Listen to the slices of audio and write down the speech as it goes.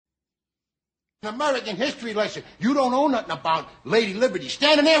An American history lesson. You don't know nothing about Lady Liberty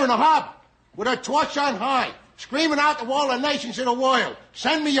standing there in the harbor with her torch on high, screaming out to all the nations of the world,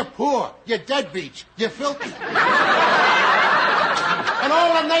 send me your poor, your deadbeats, you filthy. And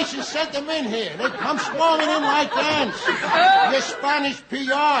all the nations sent them in here. They come swarming in like ants. Your Spanish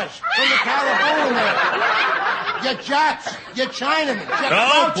PRs from the Caribbean, your Japs, your Chinamen.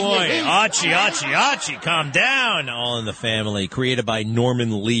 Oh, boy. Archie, calm down. All in the Family, created by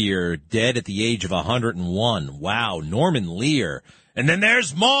Norman Lear, dead at the age of 101. Wow, Norman Lear. And then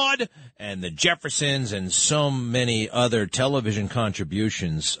there's Maude and the Jeffersons and so many other television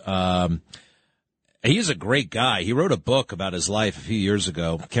contributions. He's a great guy. He wrote a book about his life a few years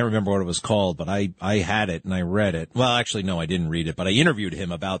ago. Can't remember what it was called, but I had it and I read it. Well, actually, no, I didn't read it, but I interviewed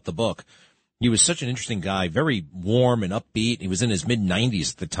him about the book. He was such an interesting guy, very warm and upbeat. He was in his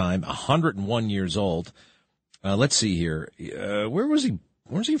mid-90s at the time, 101 years old. Let's see here. Where was he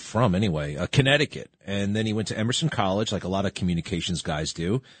from anyway? Connecticut. And then he went to Emerson College, like a lot of communications guys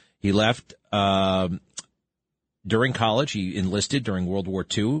do. He left during college. He enlisted during World War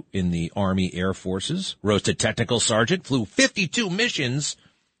II in the Army Air Forces, rose to technical sergeant, flew 52 missions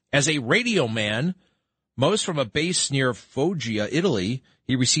as a radio man, most from a base near Foggia, Italy.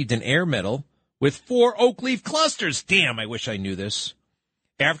 He received an air medal with 4 oak leaf clusters. Damn, I wish I knew this.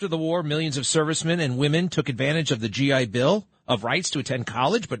 After the war, millions of servicemen and women took advantage of the GI Bill of rights to attend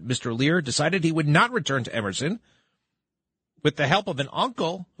college, but Mr. Lear decided he would not return to Emerson. With the help of an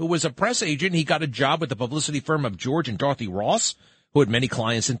uncle who was a press agent, he got a job with the publicity firm of George and Dorothy Ross, who had many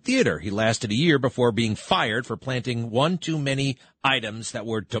clients in theater. He lasted a year before being fired for planting one too many items that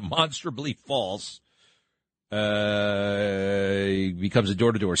were demonstrably false. He becomes a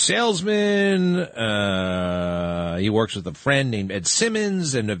door-to-door salesman. He works with a friend named Ed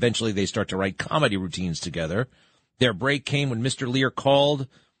Simmons, and eventually they start to write comedy routines together. Their break came when Mr. Lear called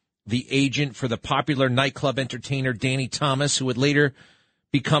the agent for the popular nightclub entertainer Danny Thomas, who would later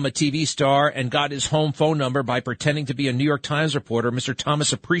become a TV star, and got his home phone number by pretending to be a New York Times reporter. Mr.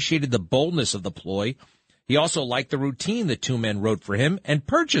 Thomas appreciated the boldness of the ploy. He also liked the routine the two men wrote for him and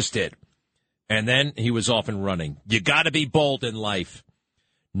purchased it. And then he was off and running. You got to be bold in life.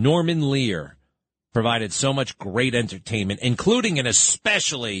 Norman Lear provided so much great entertainment, including and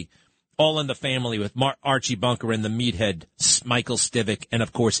especially All in the Family with Archie Bunker and the meathead Michael Stivic, and,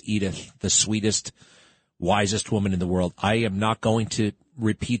 of course, Edith, the sweetest, wisest woman in the world. I am not going to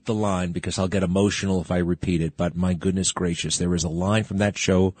repeat the line because I'll get emotional if I repeat it, but my goodness gracious, there is a line from that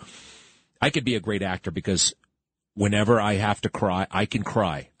show. I could be a great actor because whenever I have to cry, I can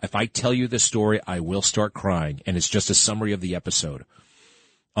cry. If I tell you the story, I will start crying, and it's just a summary of the episode.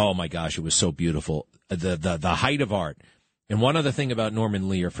 Oh, my gosh, it was so beautiful. The height of art. And one other thing about Norman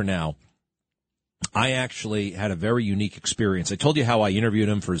Lear for now, I actually had a very unique experience. I told you how I interviewed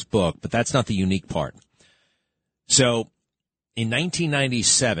him for his book, but that's not the unique part. So in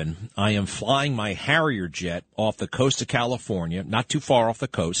 1997, I am flying my Harrier jet off the coast of California, not too far off the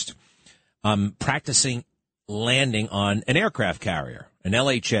coast. I'm practicing landing on an aircraft carrier, an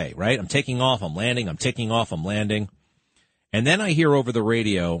LHA, right? I'm taking off, I'm landing, I'm taking off, I'm landing. And then I hear over the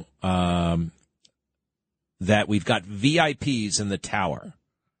radio that we've got VIPs in the tower.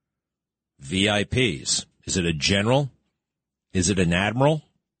 VIPs. Is it a general? Is it an admiral?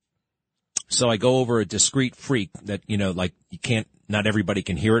 So I go over a discreet freak that, like you can't, not everybody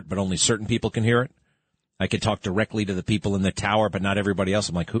can hear it, but only certain people can hear it. I could talk directly to the people in the tower, but not everybody else.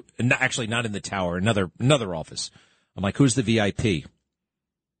 I'm like, who? Actually, not in the tower, another office. I'm like, who's the VIP?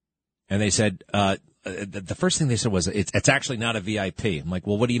 And they said, the first thing they said was, it's actually not a VIP. I'm like,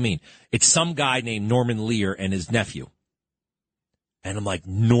 well, what do you mean? It's some guy named Norman Lear and his nephew. And I'm like,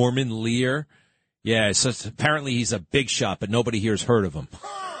 Norman Lear? Yeah, so apparently he's a big shot, but nobody here's heard of him.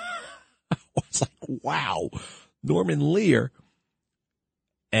 I was like, wow, Norman Lear.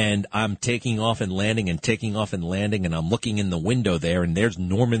 And I'm taking off and landing and taking off and landing, and I'm looking in the window there, and there's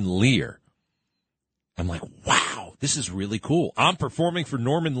Norman Lear. I'm like, wow, this is really cool. I'm performing for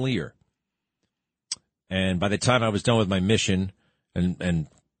Norman Lear. And by the time I was done with my mission and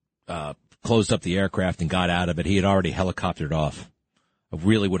closed up the aircraft and got out of it, he had already helicoptered off. I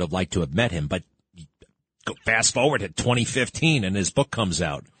really would have liked to have met him, but go fast forward to 2015, and his book comes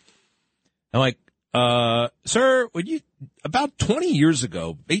out. I'm like, sir, would you, about 20 years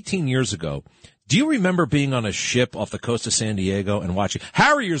ago, 18 years ago, do you remember being on a ship off the coast of San Diego and watching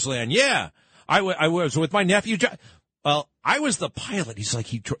Harriers Land? Yeah, I was with my nephew. Well, I was the pilot. He's like,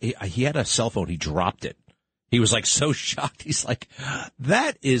 he had a cell phone. He dropped it. He was like so shocked. He's like,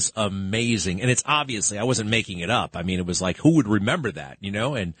 that is amazing. And it's obviously, I wasn't making it up. I mean, it was like, who would remember that,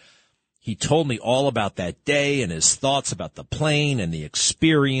 And He told me all about that day and his thoughts about the plane and the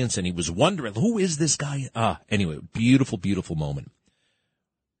experience, and he was wondering, who is this guy? Anyway, beautiful, beautiful moment.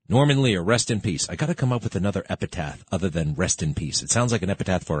 Norman Lear, rest in peace. I got to come up with another epitaph other than rest in peace. It sounds like an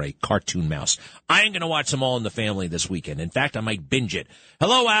epitaph for a cartoon mouse. I ain't going to watch them All in the Family this weekend. In fact, I might binge it.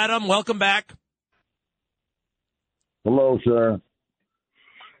 Hello, Adam. Welcome back. Hello, sir.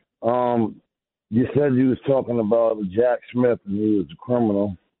 You said you was talking about Jack Smith and he was a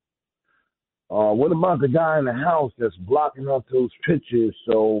criminal. What about the guy in the house that's blocking up those pictures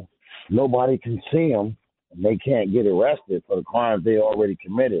so nobody can see them and they can't get arrested for the crimes they already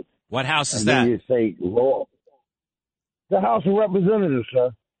committed? What house is and that? Then you say, Lord, the House of Representatives,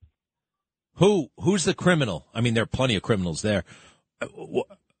 sir. Who's the criminal? I mean, there are plenty of criminals there. Who?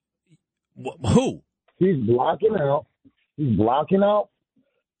 He's blocking out. He's blocking out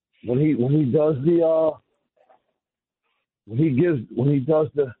when he does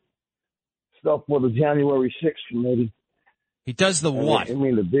the stuff for the January 6th committee. He does the what? I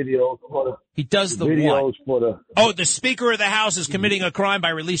mean, the videos for the... He does the videos what? For the... Oh, the Speaker of the House is committing a crime by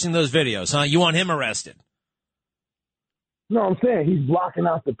releasing those videos, huh? You want him arrested? No, I'm saying he's blocking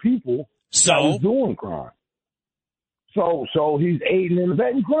out the people that was doing crime. So he's aiding and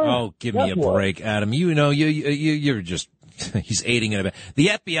abetting crime. Oh, give me a break, Adam. You know, you're just... He's aiding and abetting. The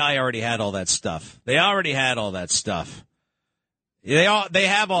FBI already had all that stuff. They already had all that stuff. They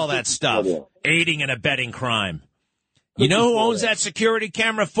have all that stuff. Aiding and abetting crime. You know who owns that security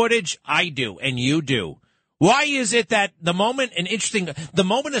camera footage? I do, and you do. Why is it that the moment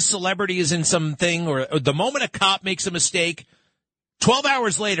a celebrity is in something, or the moment a cop makes a mistake, 12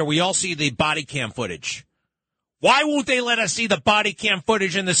 hours later, we all see the body cam footage? Why won't they let us see the body cam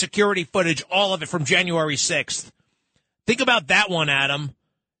footage and the security footage, all of it from January 6th? Think about that one, Adam.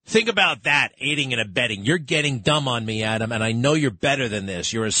 Think about that, aiding and abetting. You're getting dumb on me, Adam, and I know you're better than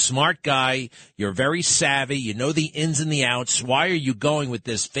this. You're a smart guy. You're very savvy. You know the ins and the outs. Why are you going with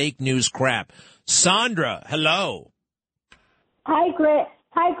this fake news crap? Sandra, hello. Hi, Greg.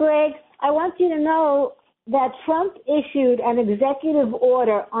 I want you to know that Trump issued an executive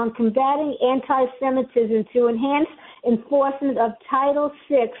order on combating anti-Semitism to enhance enforcement of Title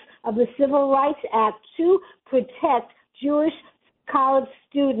VI of the Civil Rights Act to protect Jewish college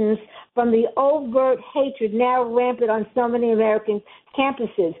students from the overt hatred now rampant on so many American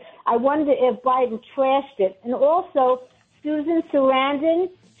campuses. I wonder if Biden trashed it. And also, Susan Sarandon,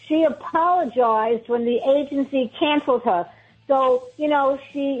 she apologized when the agency canceled her. So,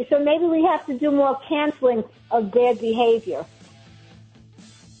 so maybe we have to do more canceling of bad behavior.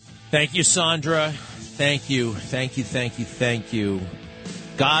 Thank you, Sandra. Thank you.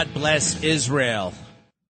 God bless Israel.